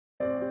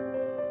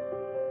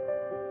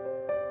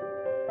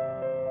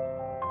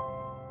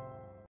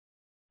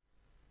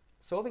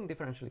Solving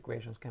differential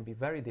equations can be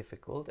very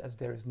difficult as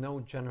there is no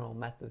general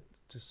method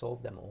to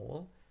solve them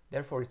all.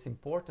 Therefore, it's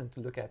important to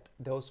look at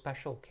those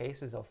special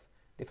cases of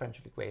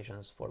differential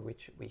equations for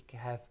which we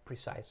have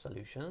precise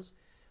solutions.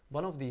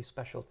 One of these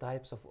special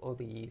types of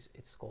ODEs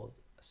is called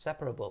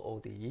separable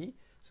ODE.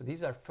 So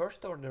these are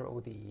first order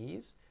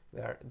ODEs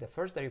where the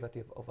first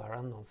derivative of our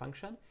unknown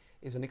function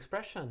is an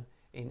expression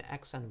in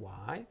x and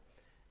y,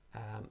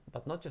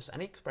 but not just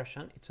any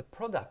expression, it's a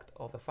product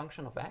of a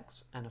function of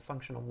x and a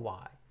function of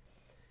y.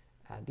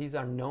 These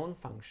are known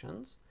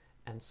functions,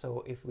 and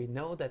so if we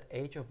know that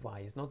h of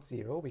y is not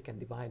 0, we can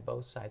divide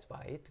both sides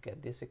by it to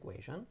get this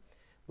equation,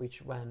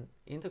 which when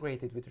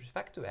integrated with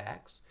respect to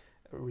x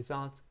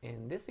results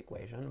in this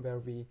equation where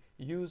we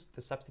use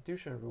the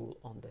substitution rule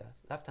on the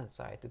left hand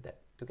side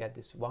to get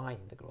this y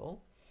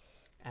integral.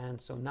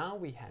 And so now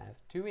we have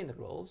two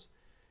integrals,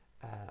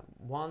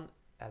 one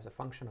as a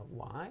function of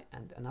y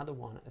and another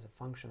one as a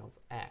function of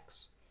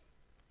x.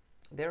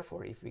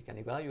 Therefore, if we can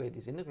evaluate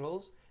these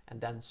integrals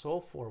and then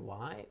solve for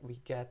y, we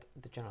get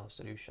the general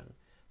solution.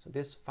 So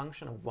this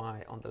function of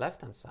y on the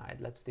left hand side,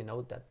 let's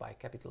denote that by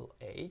capital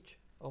H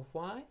of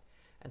y.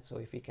 And so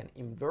if we can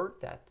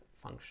invert that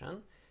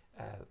function,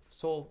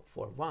 solve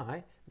for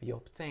y, we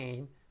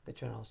obtain the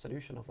general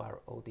solution of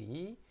our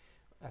ODE,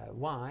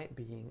 y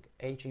being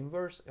h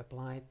inverse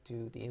applied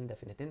to the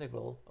indefinite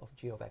integral of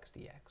g of x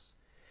dx.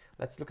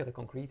 Let's look at a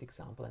concrete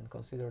example and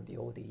consider the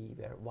ODE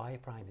where y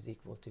prime is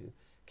equal to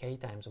k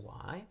times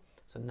y.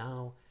 So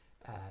now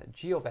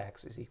g of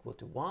x is equal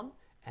to 1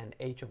 and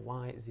h of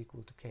y is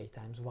equal to k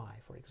times y,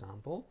 for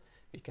example.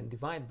 We can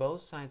divide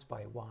both sides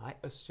by y,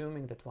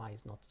 assuming that y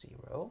is not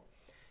 0,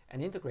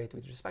 and integrate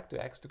with respect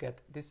to x to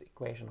get this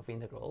equation of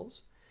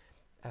integrals,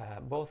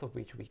 both of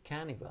which we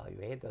can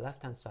evaluate. The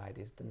left-hand side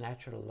is the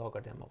natural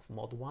logarithm of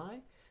mod y,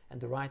 and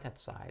the right-hand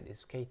side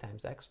is k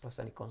times x plus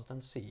any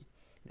constant c.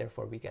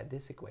 Therefore, we get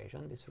this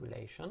equation, this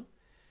relation,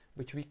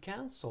 which we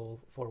can solve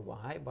for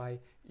y by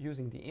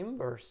using the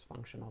inverse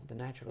function of the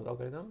natural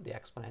logarithm, the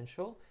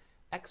exponential.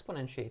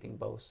 Exponentiating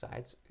both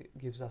sides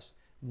gives us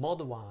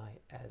mod y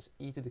as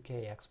e to the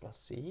kx plus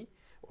c,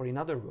 or in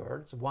other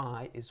words,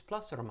 y is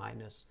plus or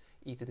minus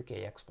e to the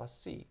kx plus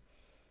c.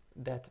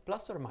 That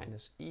plus or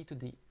minus e to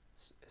the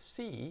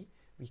c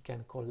we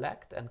can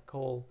collect and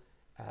call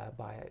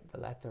by the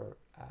letter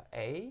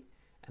a,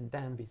 and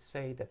then we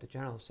say that the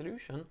general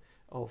solution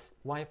of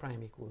y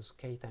prime equals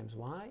k times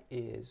y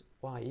is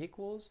y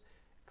equals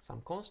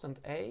some constant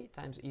a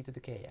times e to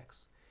the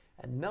kx.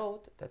 And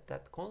note that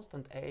that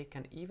constant a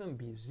can even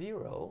be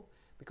 0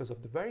 because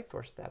of the very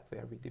first step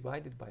where we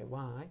divided by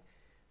y.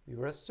 We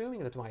were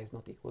assuming that y is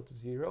not equal to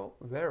 0,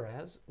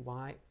 whereas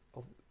y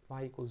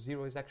equals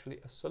 0 is actually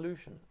a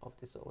solution of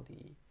this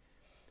ODE.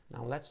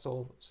 Now let's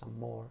solve some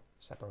more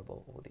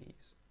separable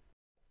ODEs.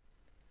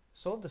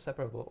 Solve the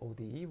separable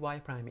ODE y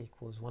prime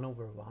equals 1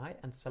 over y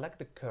and select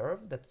the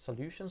curve that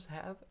solutions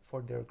have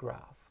for their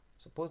graph.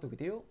 So pause the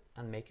video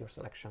and make your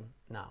selection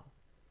now.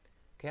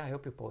 Okay, I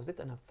hope you paused it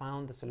and have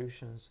found the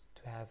solutions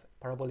to have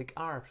parabolic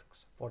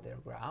arcs for their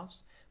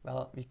graphs.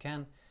 Well, we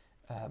can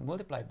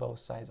multiply both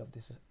sides of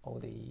this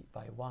ODE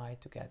by y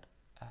to get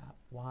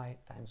y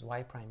times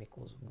y prime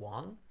equals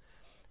 1.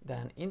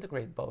 Then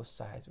integrate both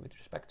sides with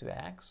respect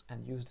to x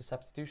and use the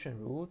substitution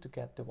rule to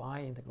get the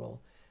y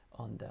integral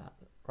on the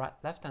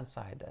left-hand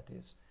side, that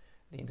is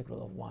the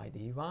integral of y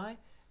dy,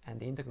 and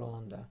the integral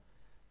on the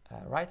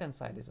right-hand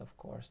side is of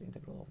course the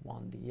integral of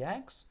 1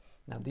 dx.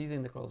 Now these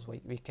integrals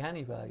we can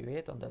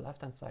evaluate. On the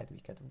left-hand side we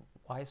get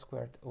y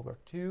squared over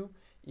 2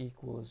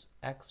 equals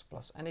x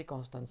plus any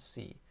constant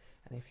c.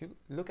 And if you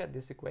look at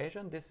this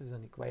equation, this is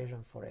an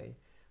equation for a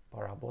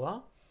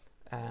parabola.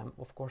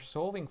 Of course,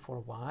 solving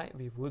for y,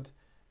 we would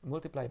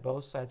multiply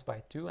both sides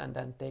by 2 and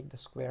then take the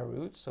square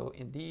root. So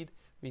indeed,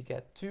 we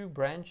get two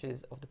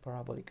branches of the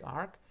parabolic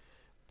arc,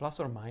 plus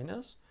or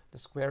minus the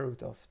square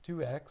root of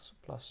 2x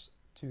plus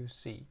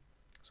 2c.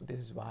 So this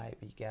is why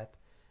we get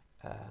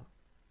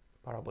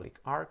parabolic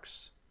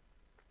arcs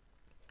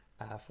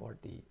for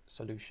the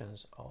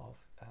solutions of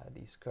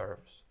these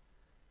curves,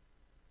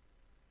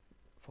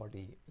 for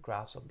the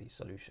graphs of these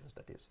solutions,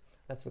 that is.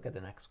 Let's look at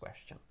the next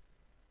question.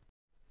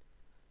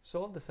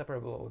 Solve the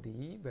separable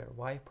ODE where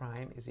y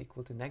prime is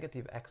equal to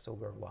negative x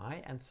over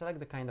y and select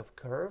the kind of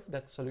curve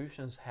that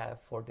solutions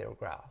have for their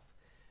graph.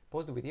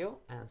 Pause the video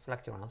and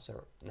select your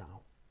answer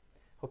now.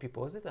 Hope you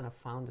paused it and have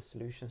found the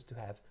solutions to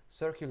have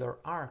circular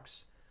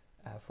arcs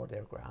for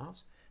their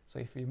graphs. So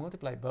if we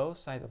multiply both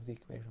sides of the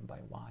equation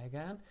by y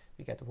again,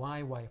 we get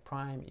y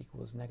prime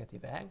equals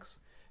negative x,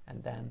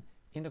 and then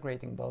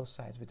integrating both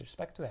sides with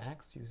respect to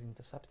x using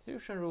the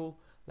substitution rule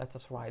lets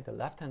us write the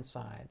left-hand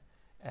side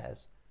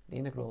as the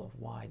integral of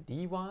y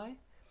dy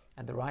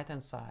and the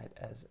right-hand side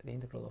as the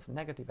integral of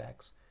negative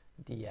x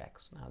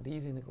dx. Now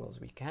these integrals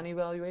we can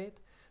evaluate.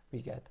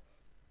 We get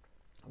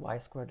y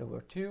squared over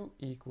 2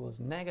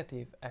 equals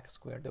negative x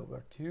squared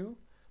over 2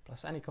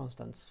 plus any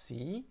constant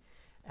c.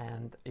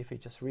 And if we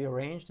just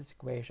rearrange this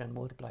equation,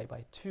 multiply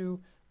by 2,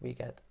 we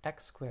get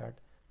x squared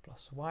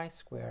plus y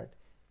squared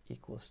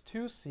equals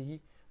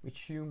 2c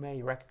which you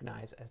may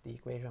recognize as the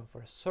equation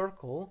for a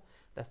circle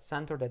that's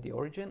centered at the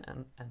origin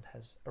and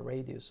has a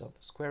radius of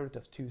square root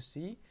of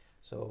 2c.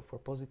 So for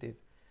positive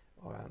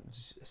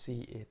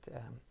c, it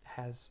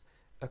has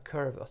a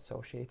curve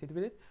associated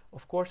with it.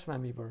 Of course,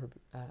 when we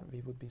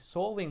would be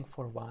solving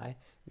for y,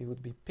 we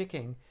would be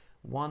picking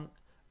one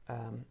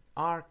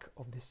arc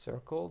of this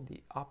circle,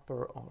 the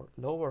upper or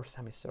lower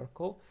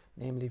semicircle,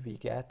 namely we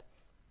get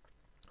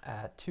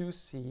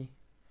 2c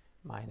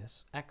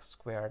minus x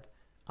squared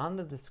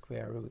under the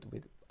square root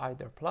with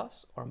either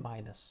plus or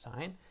minus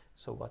sign.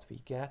 So what we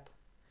get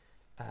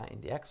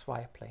in the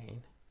xy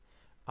plane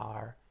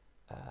are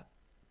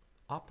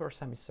upper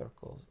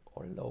semicircles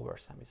or lower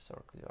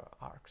semicircular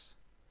arcs.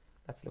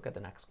 Let's look at the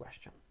next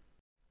question.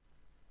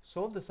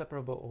 Solve the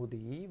separable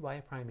ODE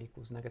y prime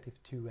equals negative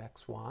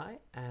 2xy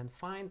and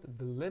find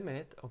the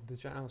limit of the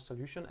general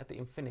solution at the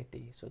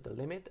infinity. So the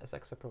limit as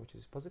x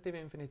approaches positive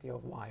infinity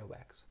of y of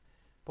x.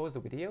 Pause the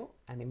video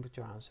and input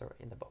your answer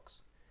in the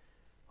box.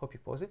 Hope you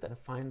pause it and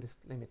find this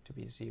limit to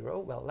be 0.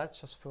 Well, let's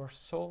just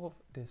first solve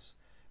this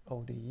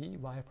ODE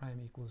y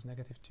prime equals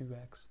negative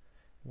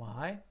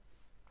 2xy.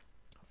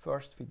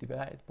 First we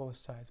divide both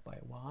sides by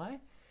y.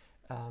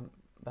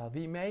 Well,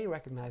 we may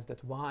recognize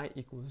that y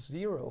equals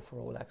 0 for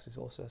all x is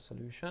also a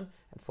solution,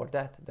 and for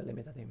that the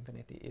limit at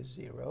infinity is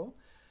 0.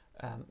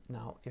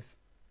 Now if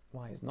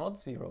y is not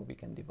 0, we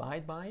can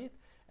divide by it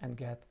and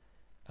get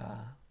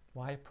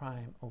y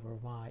prime over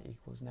y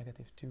equals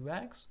negative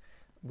 2x,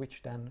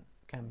 which then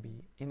can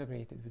be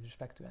integrated with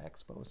respect to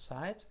x both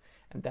sides,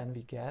 and then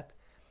we get,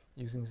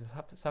 using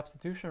the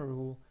substitution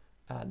rule,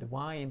 the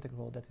y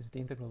integral, that is the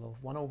integral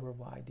of 1 over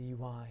y dy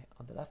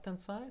on the left hand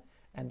side,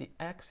 and the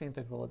x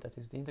integral, that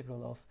is the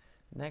integral of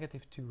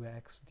negative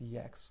 2x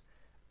dx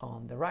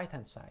on the right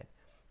hand side.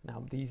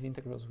 Now these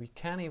integrals we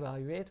can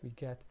evaluate. We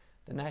get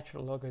the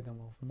natural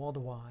logarithm of mod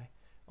y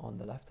on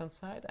the left hand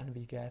side, and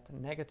we get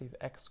negative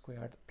x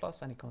squared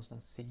plus any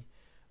constant c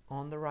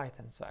on the right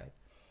hand side.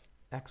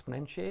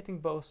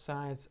 Exponentiating both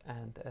sides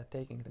and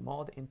taking the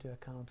mod into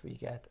account, we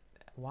get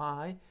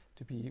y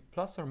to be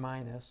plus or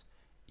minus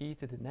e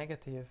to the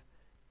negative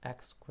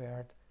x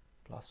squared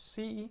plus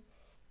c,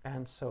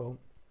 and so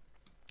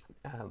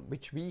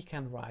which we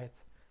can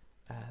write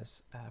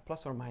as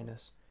plus or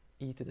minus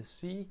e to the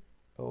c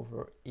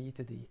over e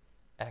to the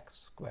x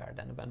squared.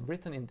 And when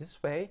written in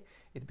this way,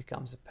 it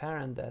becomes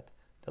apparent that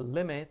the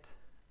limit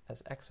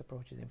as x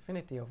approaches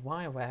infinity of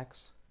y of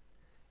x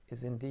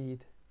is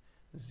indeed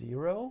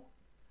 0,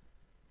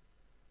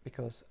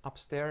 because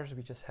upstairs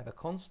we just have a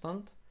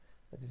constant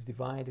that is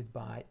divided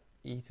by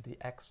e to the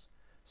x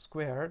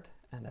squared,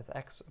 and as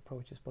x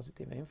approaches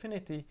positive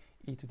infinity,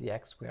 e to the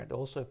x squared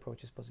also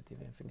approaches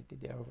positive infinity.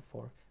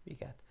 Therefore we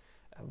get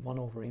a 1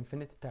 over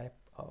infinity type,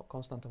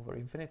 constant over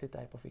infinity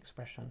type of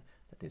expression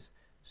that is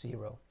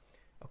 0.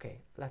 Okay,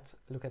 let's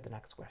look at the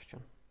next question.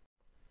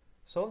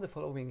 Solve the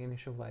following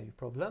initial value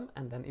problem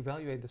and then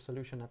evaluate the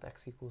solution at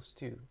x equals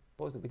 2.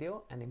 Pause the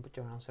video and input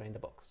your answer in the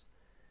box.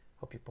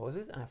 Hope you pause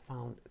it, and I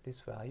found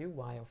this value,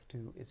 y of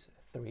 2 is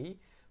 3.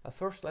 But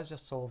first let's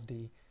just solve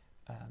the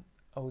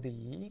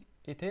ODE.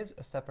 It is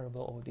a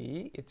separable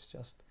ODE, it's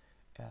just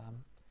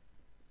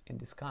in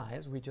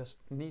disguise. We just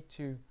need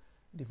to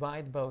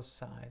divide both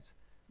sides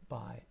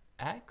by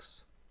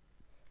x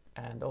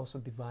and also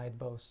divide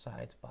both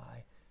sides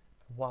by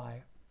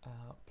y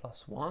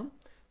plus 1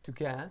 to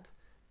get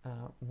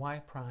y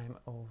prime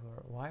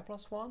over y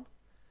plus 1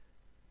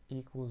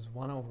 equals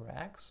 1 over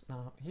x.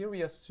 Now here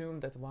we assume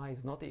that y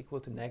is not equal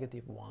to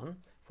negative 1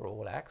 for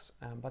all x,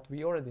 but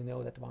we already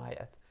know that y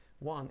at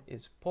 1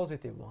 is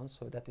positive 1,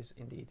 so that is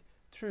indeed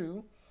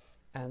true.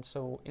 And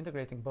so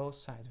integrating both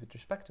sides with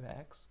respect to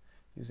x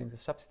using the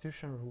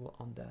substitution rule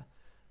on the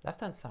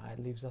left hand side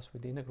leaves us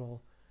with the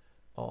integral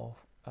of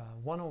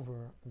 1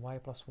 over y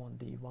plus 1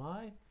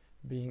 dy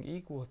being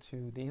equal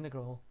to the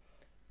integral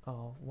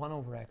of 1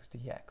 over x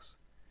dx.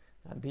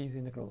 Now these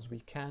integrals we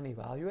can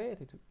evaluate.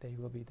 They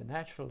will be the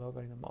natural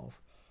logarithm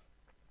of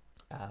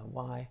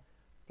y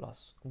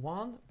plus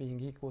 1 being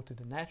equal to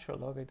the natural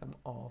logarithm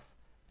of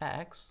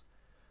x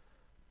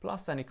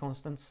plus any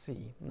constant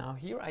c. Now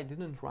here I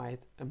didn't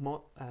write the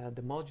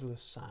modulus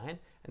sign,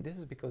 and this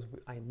is because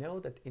I know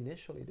that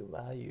initially the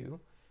value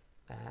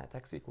at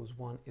x equals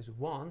 1 is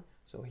 1,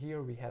 so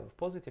here we have a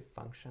positive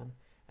function,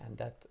 and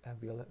that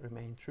will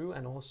remain true.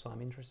 And also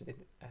I'm interested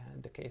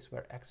in the case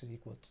where x is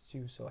equal to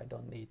 2, so I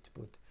don't need to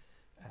put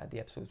the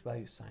absolute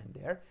value sign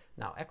there.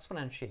 Now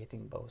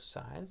exponentiating both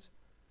sides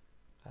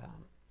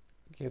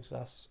gives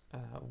us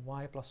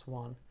y plus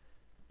 1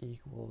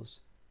 equals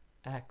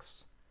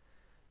x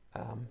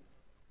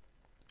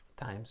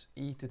times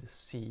e to the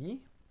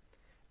c,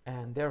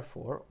 and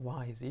therefore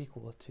y is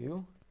equal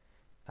to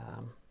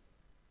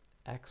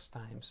x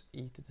times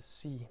e to the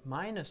c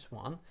minus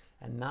 1,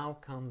 and now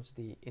comes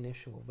the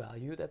initial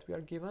value that we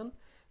are given.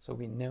 So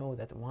we know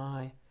that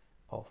y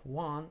of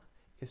 1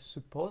 is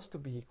supposed to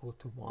be equal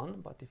to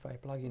 1, but if I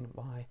plug in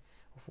y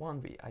of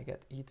 1, I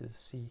get e to the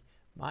c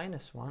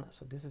minus 1,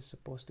 so this is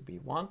supposed to be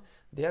 1.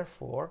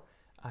 Therefore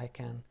I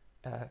can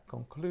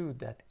conclude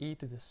that e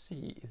to the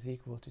c is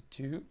equal to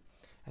 2,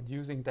 and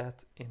using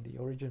that in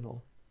the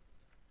original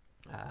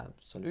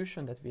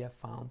solution that we have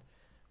found,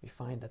 we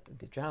find that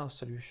the general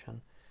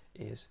solution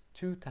is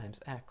 2 times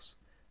x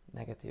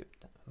negative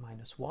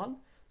minus 1.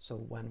 So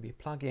when we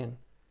plug in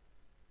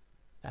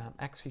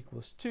x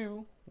equals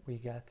 2, we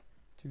get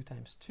 2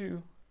 times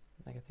 2,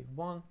 negative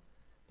 1,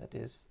 that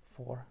is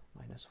 4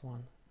 minus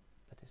 1,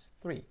 that is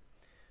 3.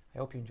 I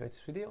hope you enjoyed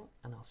this video,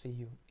 and I'll see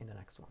you in the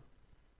next one.